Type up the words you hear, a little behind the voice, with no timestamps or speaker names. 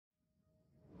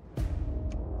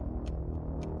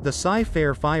The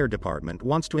Cy-Fair Fire Department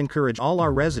wants to encourage all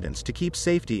our residents to keep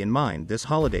safety in mind this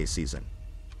holiday season.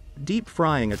 Deep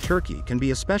frying a turkey can be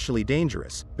especially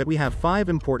dangerous, but we have 5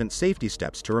 important safety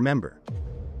steps to remember.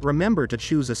 Remember to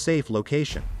choose a safe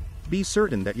location. Be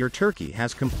certain that your turkey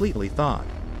has completely thawed.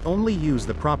 Only use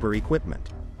the proper equipment.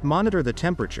 Monitor the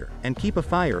temperature, and keep a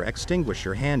fire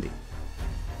extinguisher handy.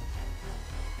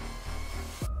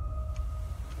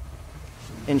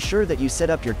 Ensure that you set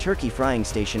up your turkey frying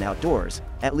station outdoors,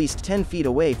 at least 10 feet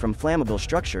away from flammable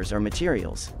structures or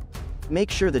materials. Make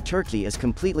sure the turkey is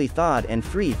completely thawed and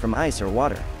free from ice or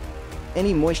water.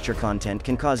 Any moisture content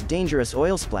can cause dangerous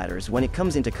oil splatters when it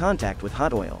comes into contact with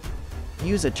hot oil.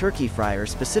 Use a turkey fryer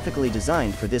specifically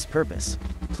designed for this purpose.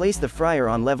 Place the fryer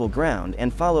on level ground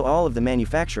and follow all of the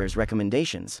manufacturer's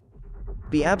recommendations.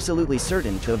 Be absolutely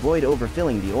certain to avoid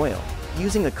overfilling the oil.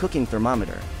 Using a cooking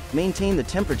thermometer, maintain the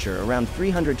temperature around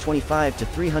 325 to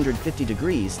 350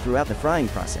 degrees throughout the frying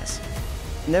process.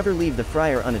 Never leave the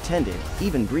fryer unattended,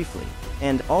 even briefly,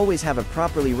 and always have a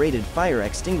properly rated fire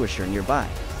extinguisher nearby.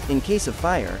 In case of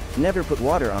fire, never put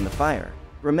water on the fire.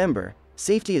 Remember,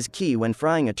 safety is key when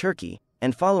frying a turkey,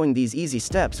 and following these easy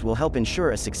steps will help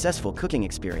ensure a successful cooking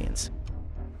experience.